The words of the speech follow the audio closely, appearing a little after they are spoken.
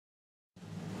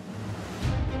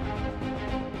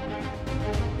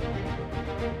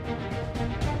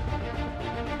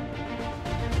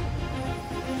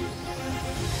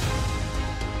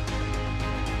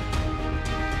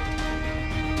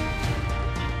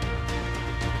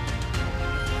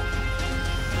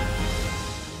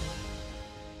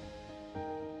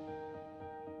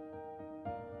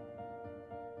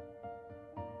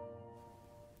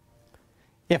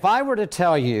If I were to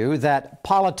tell you that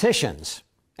politicians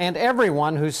and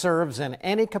everyone who serves in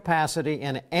any capacity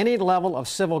in any level of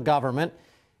civil government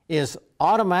is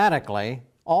automatically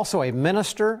also a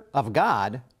minister of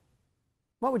God,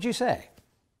 what would you say?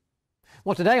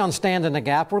 Well, today on Stand in the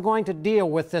Gap, we're going to deal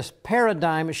with this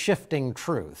paradigm-shifting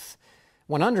truth.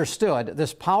 When understood,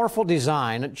 this powerful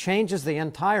design changes the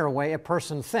entire way a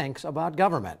person thinks about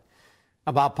government,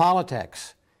 about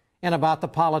politics, and about the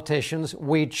politicians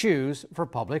we choose for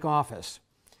public office.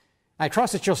 I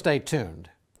trust that you'll stay tuned.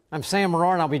 I'm Sam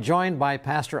Rohrer, and I'll be joined by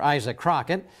Pastor Isaac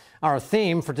Crockett. Our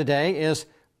theme for today is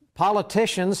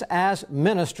Politicians as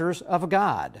Ministers of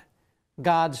God,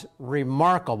 God's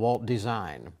remarkable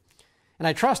design. And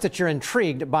I trust that you're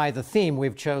intrigued by the theme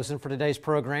we've chosen for today's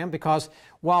program, because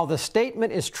while the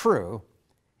statement is true,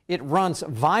 it runs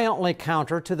violently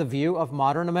counter to the view of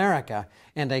modern America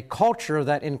and a culture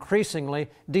that increasingly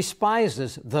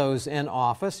despises those in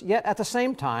office, yet at the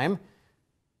same time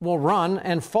will run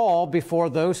and fall before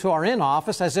those who are in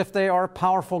office as if they are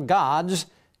powerful gods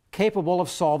capable of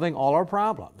solving all our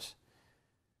problems.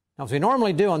 Now, as we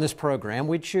normally do on this program,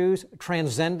 we choose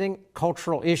transcending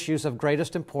cultural issues of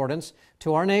greatest importance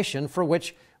to our nation for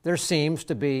which there seems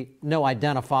to be no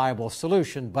identifiable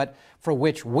solution, but for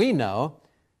which we know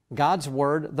God's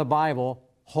Word, the Bible,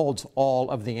 holds all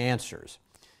of the answers.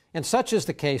 And such is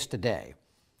the case today.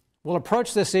 We'll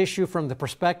approach this issue from the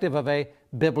perspective of a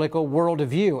biblical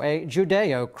worldview, a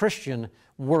Judeo-Christian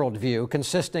worldview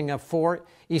consisting of four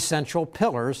essential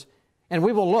pillars, and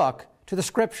we will look to the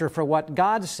Scripture for what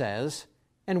God says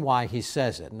and why He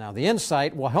says it. Now, the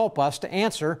insight will help us to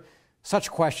answer such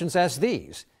questions as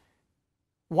these.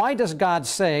 Why does God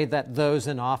say that those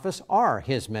in office are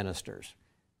His ministers?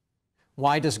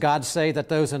 Why does God say that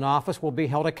those in office will be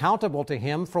held accountable to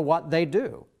Him for what they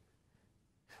do?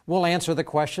 We'll answer the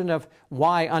question of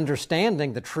why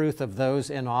understanding the truth of those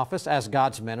in office as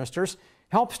God's ministers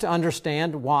helps to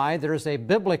understand why there is a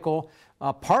biblical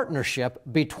partnership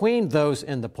between those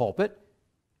in the pulpit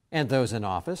and those in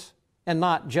office, and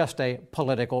not just a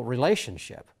political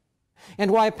relationship.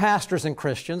 And why pastors and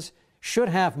Christians should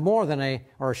have more than a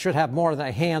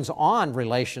hands-on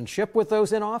relationship with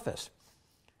those in office.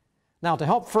 Now, to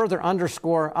help further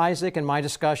underscore Isaac and my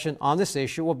discussion on this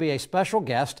issue will be a special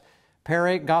guest,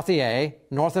 Perry Gauthier,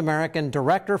 North American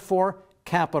Director for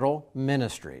Capital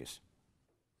Ministries.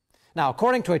 Now,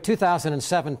 according to a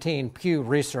 2017 Pew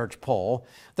Research poll,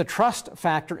 the trust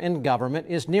factor in government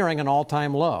is nearing an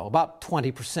all-time low, about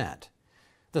 20%.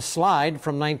 The slide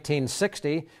from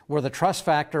 1960, where the trust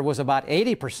factor was about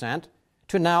 80%,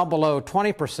 to now below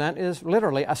 20% is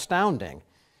literally astounding.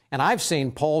 And I've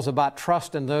seen polls about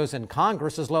trust in those in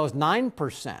Congress as low as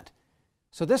 9%.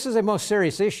 So this is a most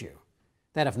serious issue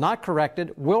that, if not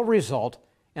corrected, will result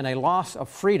in a loss of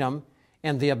freedom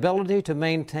and the ability to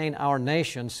maintain our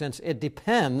nation, since it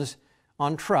depends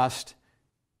on trust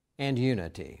and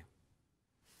unity.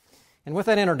 And with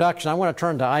that introduction, I want to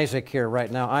turn to Isaac here right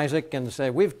now. Isaac, and say,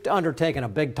 we've undertaken a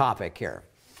big topic here.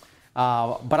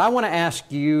 But I want to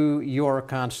ask you your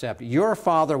concept. Your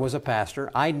father was a pastor.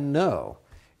 I know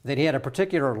that he had a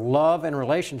particular love and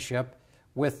relationship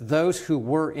with those who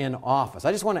were in office.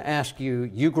 I just want to ask you,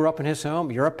 you grew up in his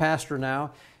home, you're a pastor now,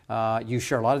 you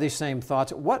share a lot of these same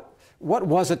thoughts. What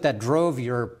was it that drove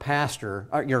your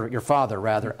father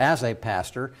rather, as a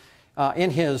pastor, in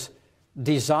his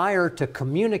desire to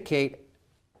communicate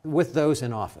with those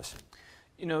in office?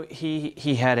 You know,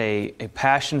 he had a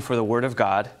passion for the Word of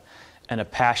God and a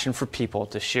passion for people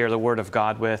to share the Word of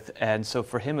God with, and so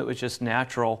for him it was just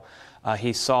natural.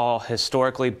 He saw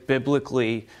historically,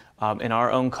 biblically, in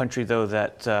our own country, though,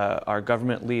 that our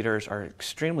government leaders are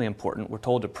extremely important. We're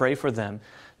told to pray for them,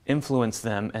 influence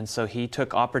them, and so he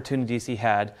took opportunities he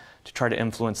had to try to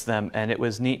influence them. And it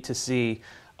was neat to see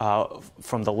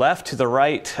from the left to the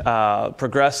right,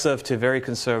 progressive to very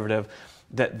conservative,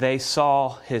 that they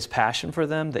saw his passion for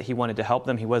them, that he wanted to help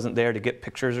them. He wasn't there to get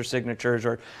pictures or signatures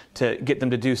or to get them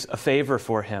to do a favor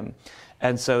for him.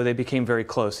 And so they became very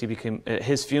close. He became, at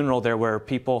his funeral, there were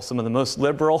people, some of the most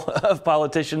liberal of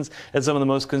politicians and some of the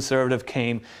most conservative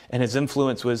came, and his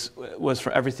influence was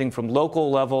for everything from local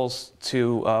levels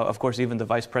to, of course, even the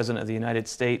Vice President of the United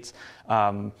States.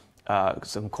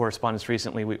 Some correspondence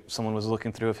recently, someone was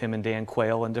looking through of him and Dan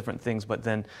Quayle and different things, but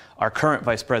then our current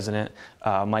Vice President,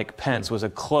 Mike Pence, was a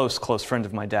close friend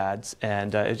of my dad's,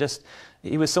 and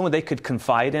he was someone they could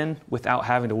confide in without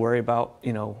having to worry about,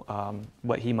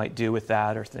 what he might do with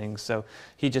that or things. So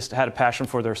he just had a passion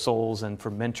for their souls and for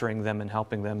mentoring them and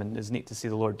helping them, and it's neat to see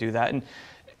the Lord do that. And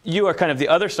you are kind of the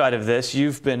other side of this.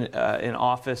 You've been in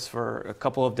office for a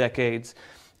couple of decades,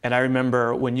 And I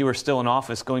remember when you were still in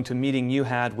office going to a meeting you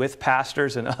had with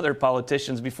pastors and other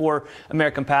politicians before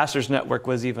American Pastors Network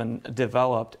was even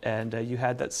developed, and you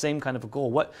had that same kind of a goal.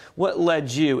 What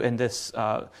led you in this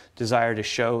desire to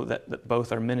show that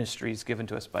both are ministries given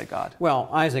to us by God? Well,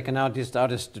 Isaac, and I'll just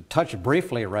touch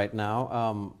briefly right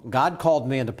now. God called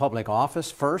me into public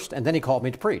office first, and then He called me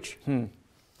to preach. And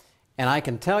I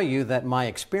can tell you that my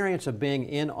experience of being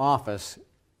in office,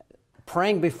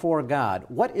 praying before God,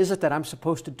 what is it that I'm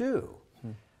supposed to do?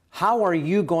 How are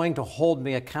you going to hold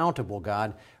me accountable,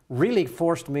 God? Really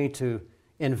forced me to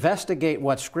investigate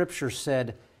what Scripture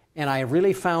said, and I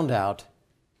really found out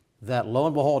that, lo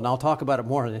and behold, and I'll talk about it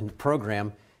more in the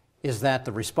program, is that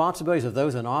the responsibilities of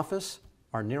those in office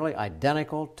are nearly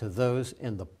identical to those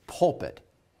in the pulpit.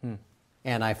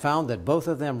 And I found that both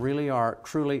of them really are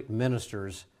truly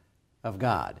ministers of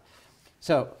God.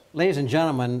 So, ladies and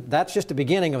gentlemen, that's just the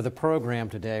beginning of the program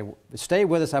today. Stay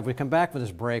with us. As we come back from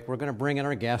this break, we're going to bring in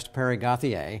our guest, Perry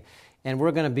Gauthier, and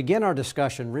we're going to begin our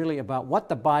discussion really about what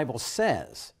the Bible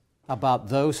says about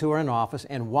those who are in office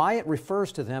and why it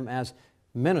refers to them as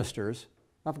ministers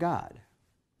of God.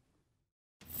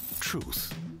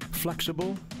 Truth,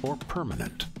 flexible or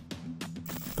permanent?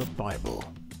 The Bible,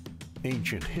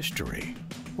 ancient history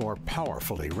or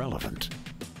powerfully relevant?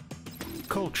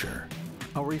 Culture,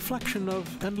 a reflection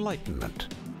of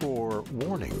enlightenment or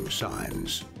warning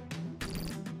signs?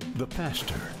 The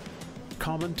pastor,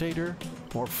 commentator,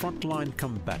 or frontline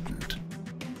combatant?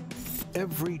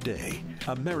 Every day,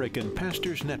 American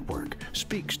Pastors Network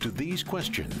speaks to these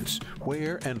questions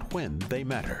where and when they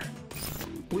matter.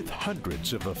 With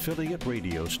hundreds of affiliate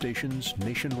radio stations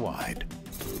nationwide,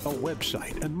 a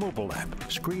website and mobile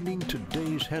app screening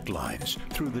today's headlines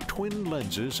through the twin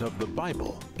lenses of the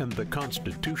Bible and the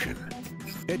Constitution.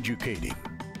 Educating,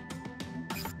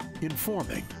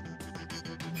 informing,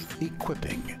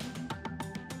 equipping.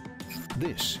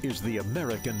 This is the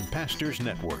American Pastors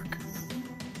Network.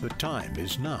 The time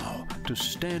is now to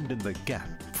stand in the gap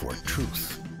for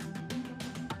truth.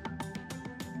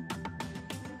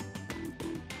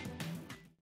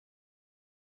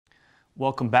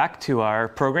 Welcome back to our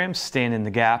program, Stand in the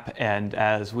Gap. And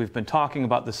as we've been talking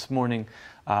about this morning,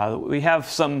 we have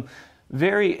some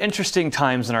very interesting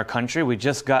times in our country. We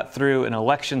just got through an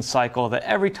election cycle that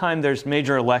every time there's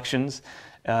major elections,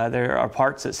 there are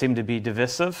parts that seem to be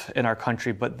divisive in our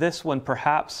country, but this one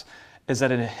perhaps is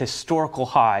at a historical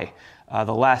high.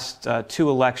 The last two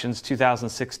elections,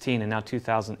 2016 and now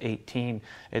 2018,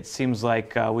 it seems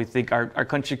like we think our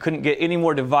country couldn't get any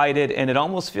more divided, and it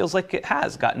almost feels like it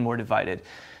has gotten more divided.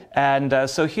 And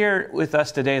so here with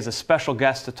us today is a special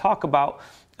guest to talk about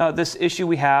this issue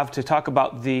we have, to talk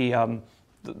about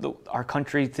our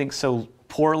country thinks so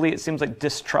poorly, it seems like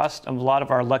distrust of a lot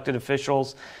of our elected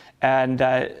officials. And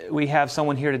we have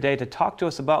someone here today to talk to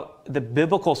us about the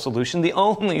biblical solution. The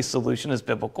only solution is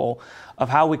biblical, of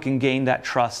how we can gain that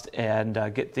trust and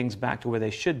get things back to where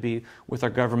they should be with our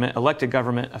government, elected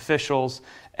government officials,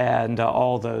 and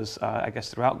all those, I guess,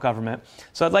 throughout government.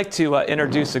 So I'd like to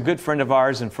introduce a good friend of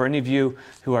ours, and for any of you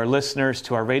who are listeners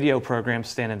to our radio program,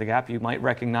 Stand in the Gap, you might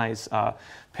recognize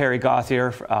Perry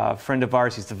Gauthier, a friend of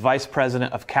ours. He's the Vice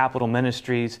President of Capital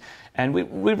Ministries. And we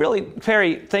really,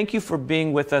 Perry, thank you for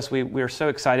being with us. We are so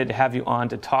excited to have you on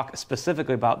to talk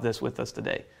specifically about this with us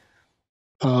today.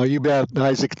 You bet,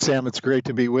 Isaac and Sam. It's great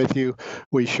to be with you.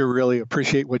 We sure really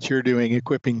appreciate what you're doing,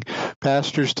 equipping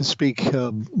pastors to speak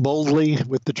boldly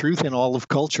with the truth in all of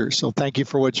culture. So thank you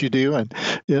for what you do, and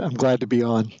I'm glad to be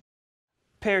on.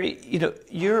 Perry,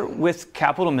 you're with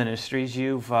Capital Ministries.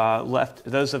 You've left.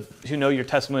 Those who know your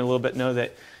testimony a little bit know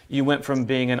that you went from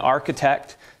being an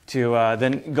architect to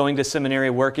then going to seminary,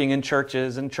 working in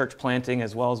churches and church planting,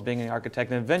 as well as being an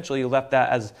architect. And eventually you left that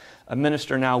as a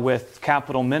minister now with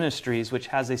Capital Ministries, which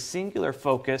has a singular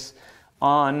focus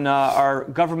on our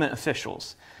government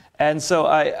officials. And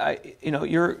so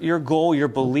your goal, your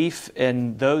belief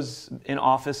in those in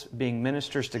office being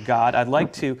ministers to God, I'd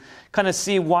like to kind of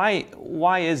see why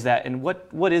is that, and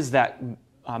what is that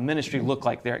ministry look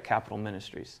like there at Capital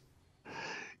Ministries?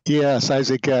 Yes,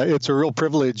 Isaac, it's a real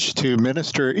privilege to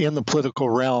minister in the political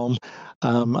realm.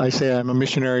 I say I'm a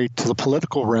missionary to the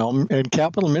political realm, and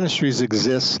Capital Ministries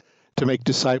exists to make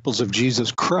disciples of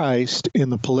Jesus Christ in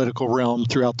the political realm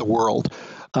throughout the world.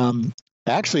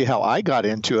 Actually, how I got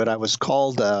into it, I was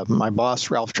called, my boss,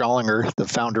 Ralph Jollinger, the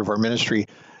founder of our ministry,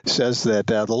 says that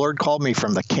the Lord called me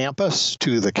from the campus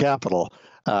to the Capitol.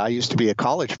 I used to be a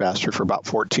college pastor for about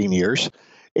 14 years,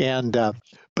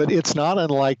 but it's not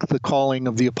unlike the calling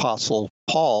of the Apostle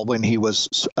Paul when he was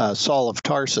Saul of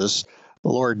Tarsus. The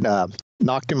Lord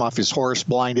knocked him off his horse,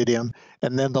 blinded him,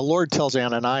 and then the Lord tells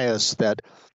Ananias that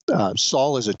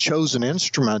Saul is a chosen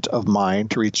instrument of mine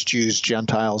to reach Jews,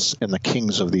 Gentiles, and the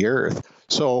kings of the earth.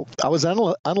 So I was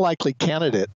an unlikely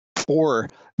candidate for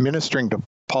ministering to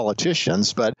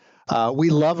politicians, but we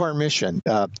love our mission.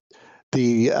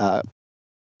 The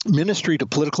ministry to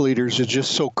political leaders is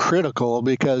just so critical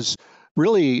because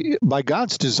really, by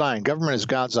God's design, government is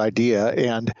God's idea,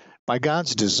 and by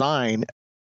God's design,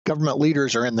 government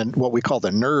leaders are in what we call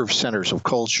the nerve centers of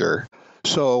culture.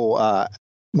 So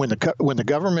when the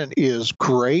government is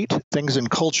great, things in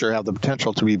culture have the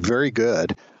potential to be very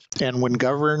good. And when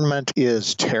government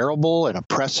is terrible and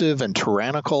oppressive and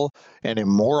tyrannical and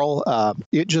immoral,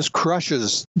 it just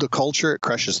crushes the culture, it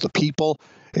crushes the people,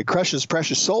 it crushes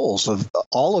precious souls, of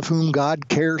all of whom God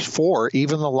cares for,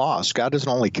 even the lost. God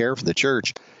doesn't only care for the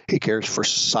church, he cares for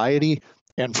society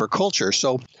and for culture.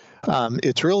 So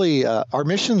it's really, our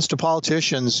missions to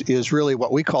politicians is really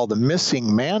what we call the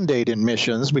missing mandate in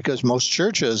missions, because most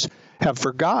churches have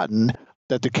forgotten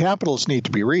that the capitals need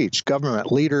to be reached.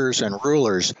 Government leaders and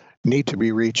rulers need to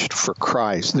be reached for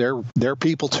Christ. They're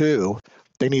people too.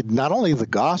 They need not only the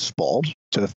gospel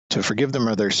to forgive them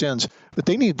of their sins, but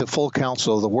they need the full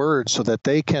counsel of the word so that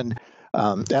they can,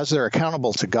 as they're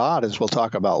accountable to God, as we'll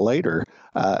talk about later,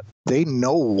 they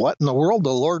know what in the world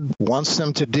the Lord wants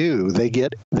them to do. They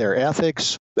get their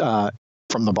ethics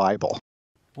from the Bible.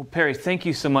 Well, Perry, thank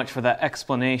you so much for that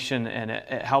explanation, and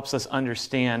it helps us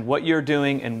understand what you're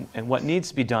doing and what needs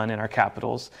to be done in our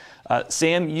capitals.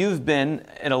 Sam, you've been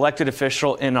an elected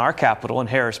official in our capital in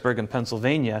Harrisburg in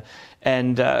Pennsylvania,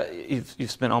 and you've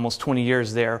spent almost 20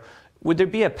 years there. Would there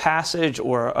be a passage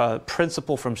or a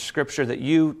principle from Scripture that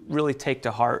you really take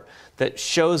to heart that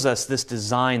shows us this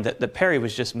design that Perry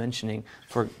was just mentioning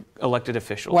for elected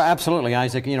officials? Well, absolutely,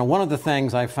 Isaac. You know, one of the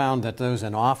things I found that those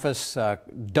in office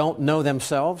don't know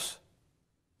themselves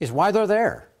is why they're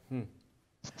there.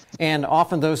 And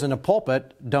often those in the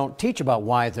pulpit don't teach about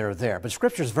why they're there. But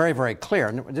Scripture is very, very clear.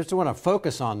 And I just want to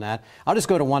focus on that. I'll just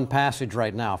go to one passage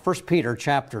right now. 1 Peter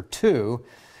chapter 2.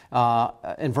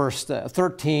 In verse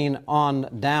 13 on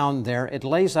down there, it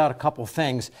lays out a couple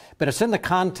things, but it's in the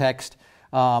context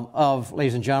of,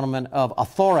 ladies and gentlemen, of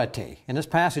authority. In this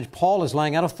passage, Paul is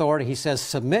laying out authority. He says,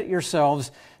 submit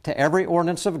yourselves to every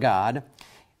ordinance of God.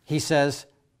 He says,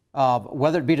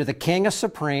 whether it be to the king as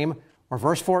supreme, or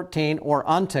verse 14, or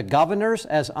unto governors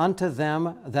as unto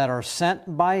them that are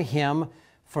sent by him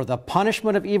for the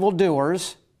punishment of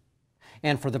evildoers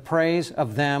and for the praise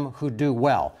of them who do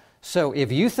well. So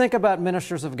if you think about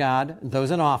ministers of God, those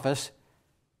in office,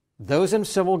 those in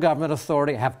civil government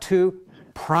authority have two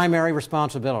primary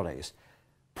responsibilities.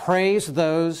 Praise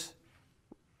those,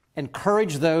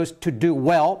 encourage those to do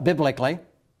well biblically,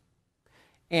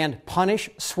 and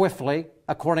punish swiftly,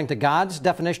 according to God's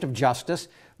definition of justice,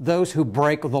 those who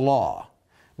break the law.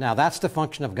 Now that's the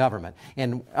function of government.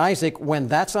 And Isaac, when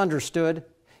that's understood,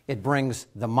 it brings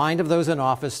the mind of those in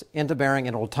office into bearing,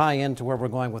 and it will tie into where we're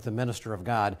going with the minister of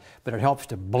God, but it helps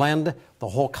to blend the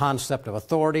whole concept of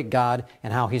authority, God,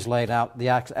 and how he's laid out the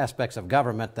aspects of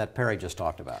government that Perry just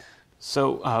talked about.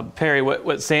 So, Perry,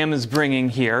 what Sam is bringing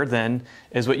here, then,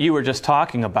 is what you were just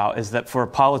talking about, is that for a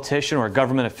politician or a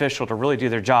government official to really do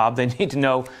their job, they need to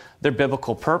know their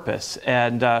biblical purpose.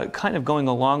 And kind of going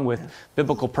along with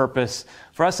biblical purpose,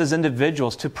 for us as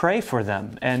individuals, to pray for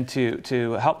them and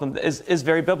to help them is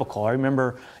very biblical. I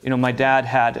remember, my dad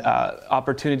had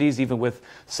opportunities, even with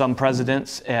some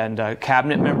presidents and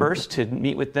cabinet members, to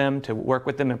meet with them, to work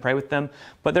with them and pray with them.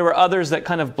 But there were others that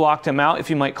kind of blocked him out,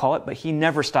 if you might call it, but he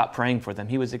never stopped praying for them.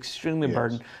 He was extremely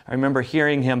burdened. I remember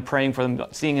hearing him praying for them,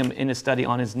 seeing him in his study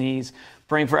on his knees,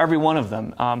 praying for every one of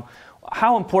them.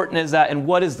 How important is that, and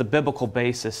what is the biblical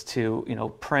basis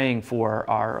to, praying for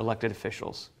our elected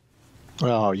officials?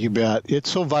 Well, you bet.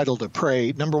 It's so vital to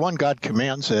pray. Number one, God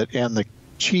commands it, and the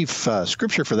chief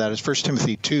scripture for that is 1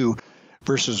 Timothy 2,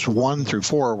 verses 1 through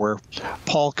 4, where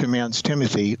Paul commands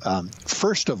Timothy,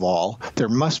 first of all, there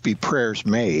must be prayers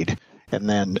made. And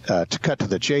then to cut to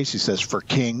the chase, he says, for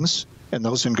kings and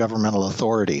those in governmental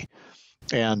authority.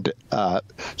 And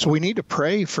so we need to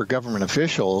pray for government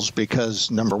officials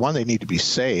because, number one, they need to be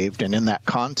saved. And in that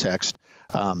context,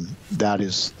 that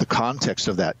is the context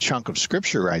of that chunk of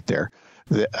scripture right there.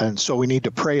 And so we need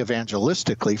to pray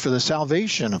evangelistically for the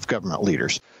salvation of government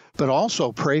leaders, but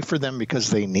also pray for them because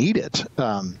they need it.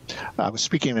 I was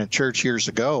speaking in a church years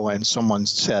ago, and someone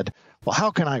said, well,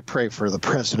 how can I pray for the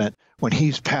president when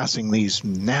he's passing these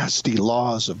nasty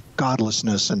laws of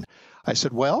godlessness? And I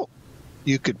said, well,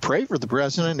 you could pray for the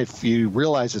president if you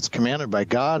realize it's commanded by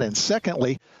God. And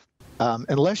secondly,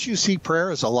 unless you see prayer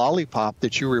as a lollipop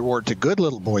that you reward to good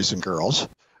little boys and girls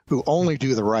who only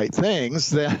do the right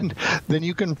things, then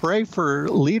you can pray for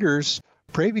leaders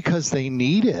Pray because they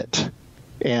need it.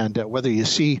 And whether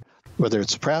it's the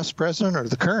past, present, or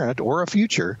the current, or a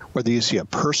future, whether you see a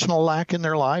personal lack in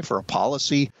their life or a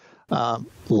policy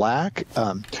lack,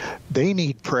 they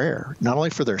need prayer, not only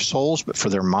for their souls, but for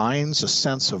their minds, a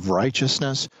sense of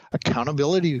righteousness,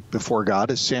 accountability before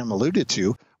God, as Sam alluded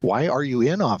to. Why are you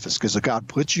in office? Because God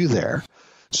put you there.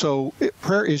 So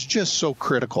prayer is just so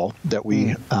critical that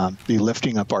we be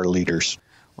lifting up our leaders.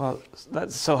 Well,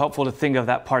 that's so helpful to think of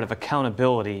that part of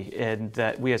accountability, and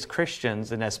that we as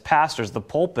Christians and as pastors, the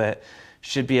pulpit,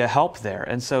 should be a help there.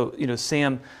 And so,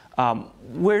 Sam,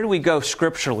 where do we go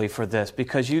scripturally for this?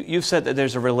 Because you've said that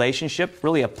there's a relationship,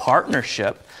 really a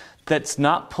partnership, that's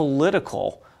not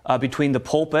political between the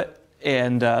pulpit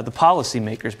and the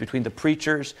policymakers, between the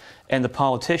preachers and the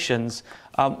politicians.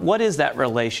 What is that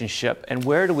relationship, and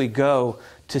where do we go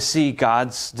to see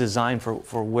God's design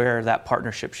for where that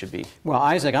partnership should be? Well,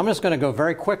 Isaac, I'm just going to go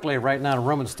very quickly right now to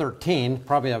Romans 13,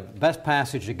 probably the best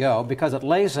passage to go, because it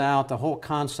lays out the whole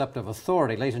concept of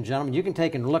authority. Ladies and gentlemen, you can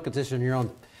take and look at this in your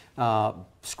own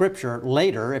scripture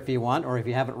later if you want, or if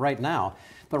you have it right now.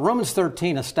 But Romans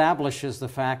 13 establishes the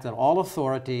fact that all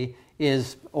authority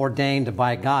is ordained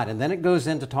by God. And then it goes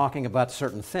into talking about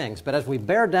certain things. But as we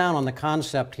bear down on the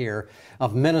concept here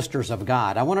of ministers of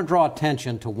God, I want to draw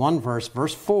attention to one verse,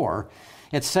 verse 4.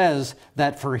 It says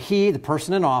that for he, the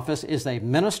person in office, is a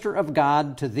minister of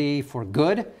God to thee for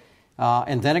good.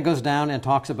 And then it goes down and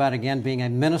talks about, again, being a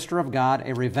minister of God,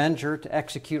 a revenger to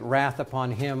execute wrath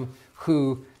upon him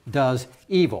who does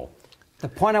evil. The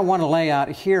point I want to lay out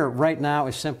here right now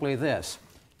is simply this.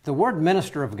 The word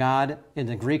minister of God in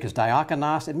the Greek is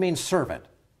diakonos. It means servant.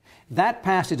 That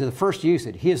passage of the first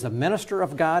usage, he is the minister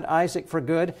of God, Isaac, for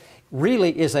good,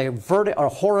 really is a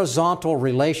horizontal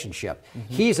relationship.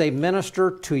 Mm-hmm. He's a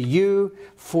minister to you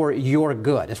for your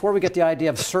good. It's where we get the idea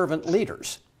of servant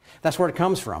leaders. That's where it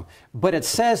comes from. But it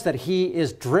says that he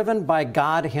is driven by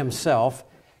God himself.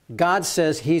 God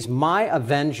says he's my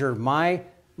avenger,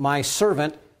 my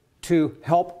servant to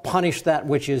help punish that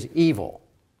which is evil.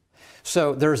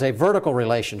 So there's a vertical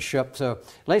relationship. So,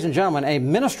 ladies and gentlemen, a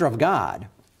minister of God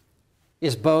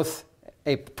is both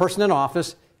a person in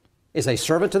office, is a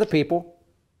servant to the people,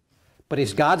 but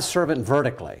he's God's servant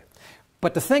vertically.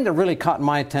 But the thing that really caught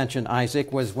my attention,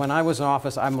 Isaac, was when I was in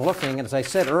office, I'm looking, and as I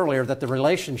said earlier, that the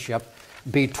relationship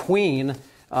between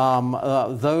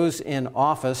those in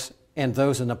office and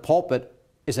those in the pulpit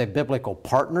is a biblical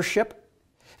partnership,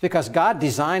 because God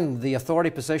designed the authority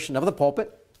position of the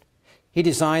pulpit. He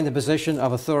designed the position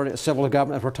of authority, civil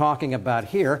government, as we're talking about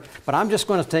here. But I'm just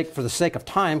going to take, for the sake of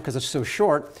time, because it's so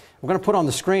short, we're going to put on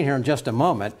the screen here in just a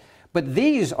moment. But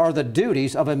these are the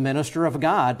duties of a minister of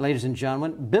God, ladies and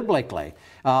gentlemen, biblically.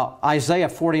 Isaiah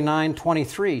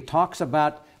 49:23 talks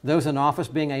about those in office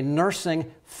being a nursing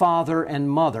father and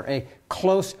mother, a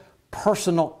close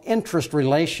personal interest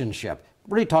relationship.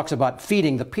 Really talks about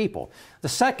feeding the people. The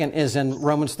second is in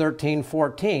Romans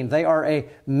 13:14. They are a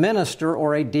minister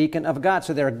or a deacon of God.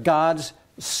 So they're God's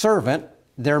servant,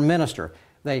 their minister.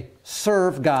 They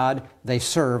serve God, they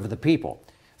serve the people.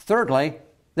 Thirdly,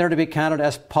 they're to be counted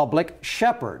as public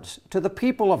shepherds to the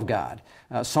people of God.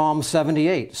 Psalm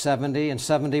 78, 70, and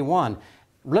 71.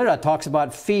 Literally talks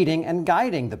about feeding and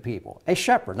guiding the people. A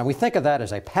shepherd. Now we think of that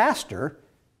as a pastor,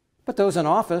 but those in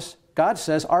office, God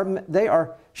says, they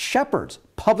are shepherds,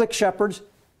 public shepherds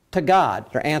to God.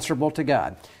 They're answerable to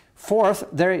God. Fourth,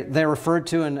 they're referred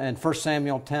to in 1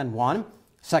 Samuel 10:1,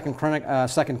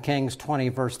 2 Kings 20,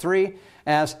 verse 3,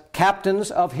 as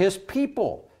captains of his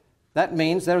people. That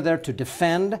means they're there to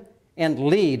defend and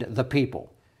lead the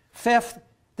people. Fifth,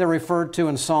 they're referred to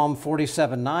in Psalm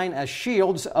 47:9 as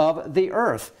shields of the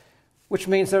earth, which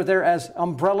means they're there as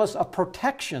umbrellas of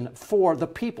protection for the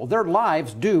people. Their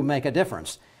lives do make a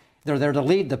difference. They're there to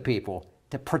lead the people,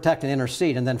 to protect and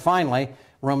intercede. And then finally,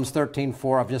 Romans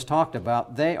 13:4 I've just talked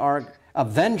about, they are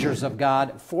avengers of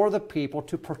God for the people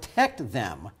to protect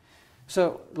them.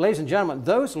 So, ladies and gentlemen,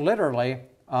 those literally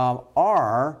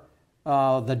are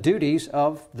the duties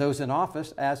of those in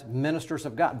office as ministers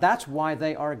of God. That's why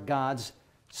they are God's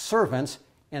servants,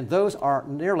 and those are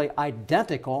nearly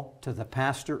identical to the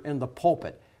pastor in the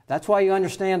pulpit. That's why you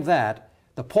understand that.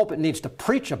 The pulpit needs to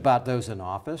preach about those in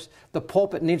office. The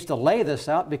pulpit needs to lay this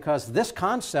out, because this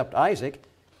concept, Isaac,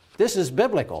 this is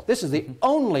biblical. This is the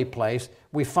only place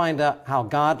we find out how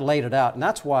God laid it out. And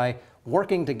that's why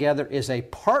working together is a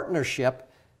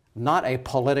partnership not a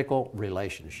political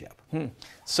relationship.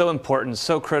 So important,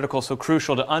 so critical, so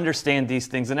crucial to understand these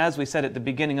things. And as we said at the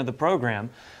beginning of the program,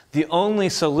 the only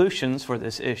solutions for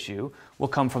this issue will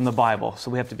come from the Bible.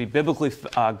 So we have to be biblically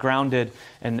grounded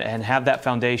and have that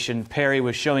foundation. Perry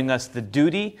was showing us the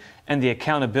duty and the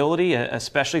accountability,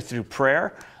 especially through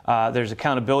prayer. There's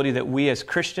accountability that we as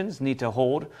Christians need to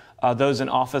hold those in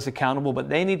office accountable, but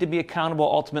they need to be accountable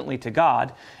ultimately to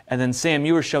God. And then Sam,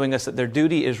 you were showing us that their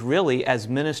duty is really as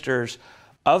ministers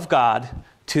of God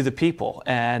to the people.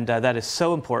 And that is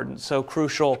so important, so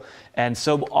crucial, and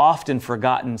so often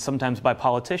forgotten, sometimes by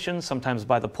politicians, sometimes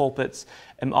by the pulpits.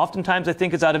 And oftentimes I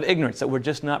think it's out of ignorance that we're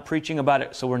just not preaching about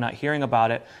it, so we're not hearing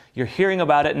about it. You're hearing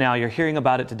about it now, you're hearing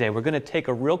about it today. We're going to take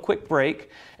a real quick break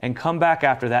and come back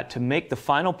after that to make the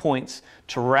final points,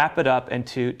 to wrap it up, and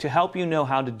to help you know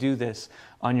how to do this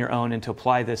on your own and to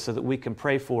apply this so that we can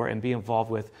pray for and be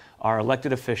involved with our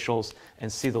elected officials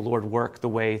and see the Lord work the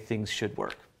way things should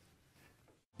work.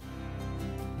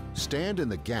 Stand in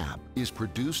the Gap is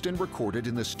produced and recorded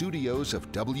in the studios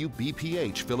of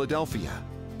WBPH Philadelphia,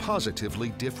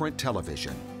 positively different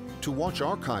television. To watch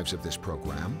archives of this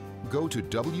program, go to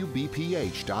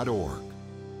WBPH.org.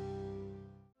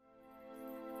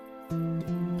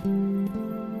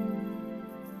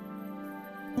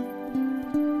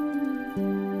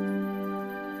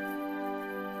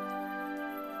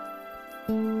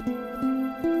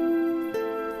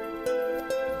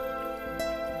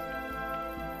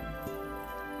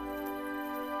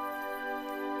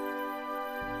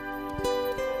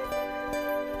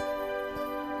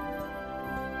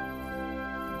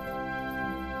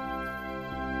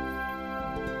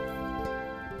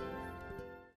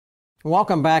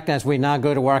 Welcome back as we now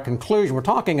go to our conclusion. We're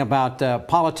talking about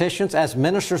politicians as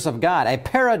ministers of God, a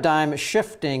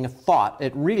paradigm-shifting thought.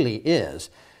 It really is.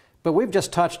 But we've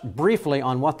just touched briefly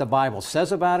on what the Bible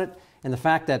says about it and the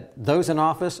fact that those in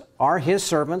office are His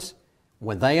servants.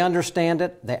 When they understand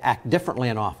it, they act differently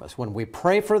in office. When we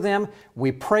pray for them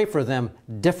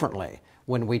differently.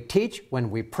 When we teach,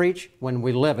 when we preach, when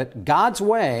we live it God's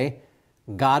way,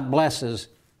 God blesses.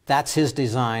 That's His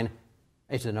design.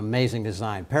 It's an amazing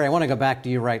design. Perry, I want to go back to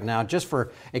you right now just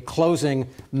for a closing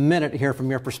minute here from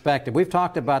your perspective. We've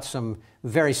talked about some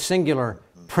very singular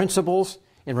principles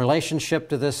in relationship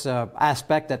to this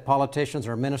aspect that politicians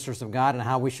are ministers of God and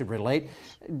how we should relate.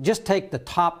 Just take the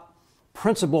top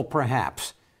principle,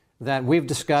 perhaps, that we've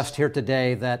discussed here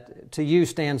today that to you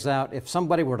stands out. If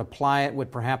somebody were to apply it,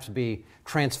 would perhaps be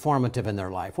transformative in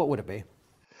their life. What would it be?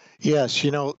 Yes,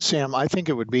 Sam, I think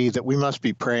it would be that we must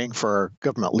be praying for our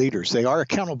government leaders. They are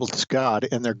accountable to God,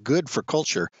 and they're good for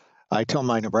culture. I tell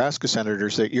my Nebraska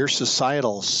senators that you're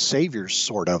societal saviors,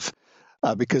 sort of,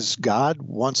 because God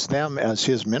wants them as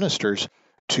His ministers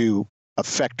to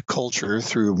affect culture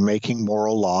through making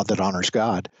moral law that honors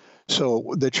God.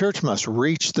 So the church must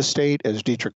reach the state, as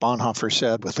Dietrich Bonhoeffer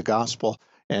said, with the gospel,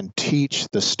 and teach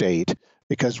the state,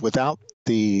 because without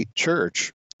the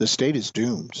church, the state is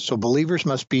doomed. So believers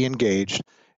must be engaged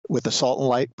with a salt and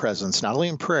light presence, not only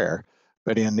in prayer,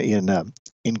 but in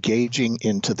engaging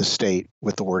into the state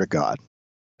with the Word of God.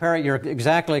 Perry, you're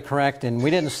exactly correct, and we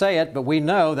didn't say it, but we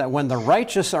know that when the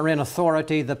righteous are in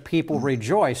authority, the people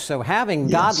rejoice. So having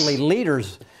godly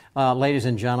leaders, ladies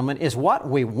and gentlemen, is what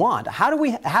we want. How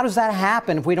does that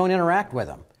happen if we don't interact with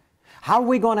them? How are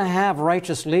we going to have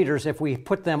righteous leaders if we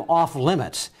put them off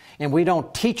limits and we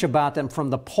don't teach about them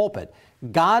from the pulpit?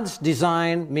 God's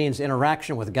design means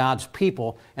interaction with God's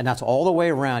people, and that's all the way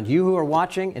around. You who are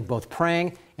watching and both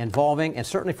praying, involving, and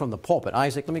certainly from the pulpit.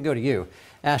 Isaac, let me go to you.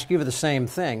 Ask you for the same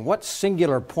thing. What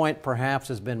singular point perhaps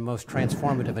has been most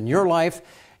transformative in your life,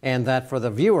 and that for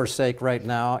the viewer's sake right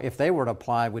now, if they were to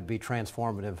apply, would be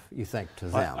transformative, you think, to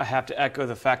them? I have to echo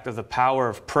the fact of the power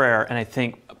of prayer, and I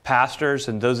think pastors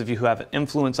and those of you who have an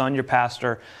influence on your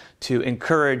pastor to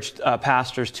encourage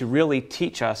pastors to really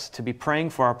teach us to be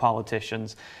praying for our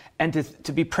politicians and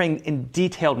to be praying in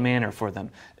detailed manner for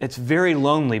them. It's very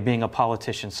lonely being a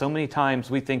politician. So many times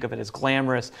we think of it as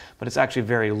glamorous, but it's actually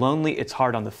very lonely. It's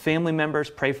hard on the family members.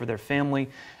 Pray for their family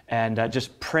and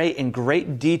just pray in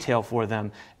great detail for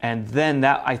them. And then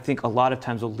that, I think, a lot of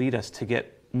times will lead us to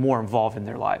get more involved in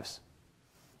their lives.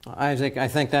 Isaac, I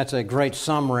think that's a great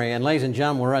summary. And ladies and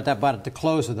gentlemen, we're about at the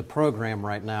close of the program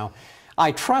right now.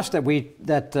 I trust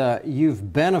that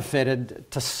you've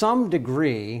benefited to some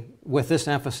degree with this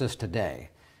emphasis today.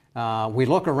 We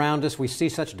look around us, we see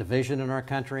such division in our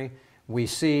country. We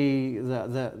see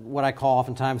what I call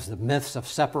oftentimes the myths of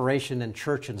separation in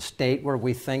church and state, where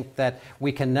we think that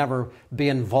we can never be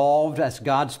involved as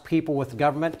God's people with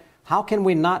government. How can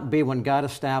we not be when God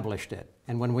established it?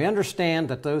 And when we understand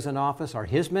that those in office are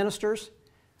His ministers,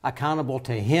 accountable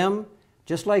to Him,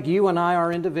 just like you and I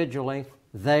are individually.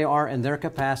 They are in their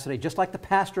capacity, just like the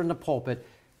pastor in the pulpit.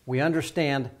 We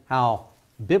understand how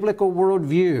biblical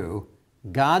worldview,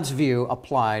 God's view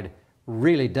applied,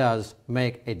 really does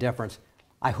make a difference.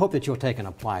 I hope that you'll take and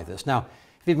apply this. Now,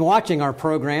 if you've been watching our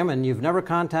program and you've never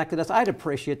contacted us, I'd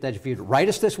appreciate that if you'd write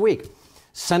us this week.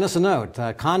 Send us a note.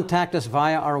 Contact us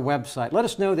via our website. Let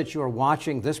us know that you are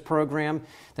watching this program,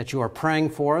 that you are praying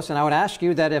for us. And I would ask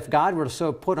you that if God were to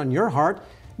so put on your heart,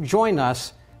 join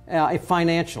us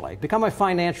financially. Become a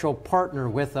financial partner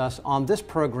with us on this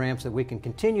program so that we can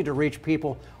continue to reach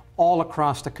people all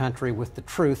across the country with the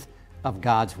truth of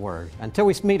God's Word. Until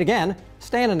we meet again,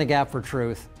 stand in the gap for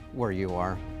truth where you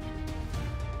are.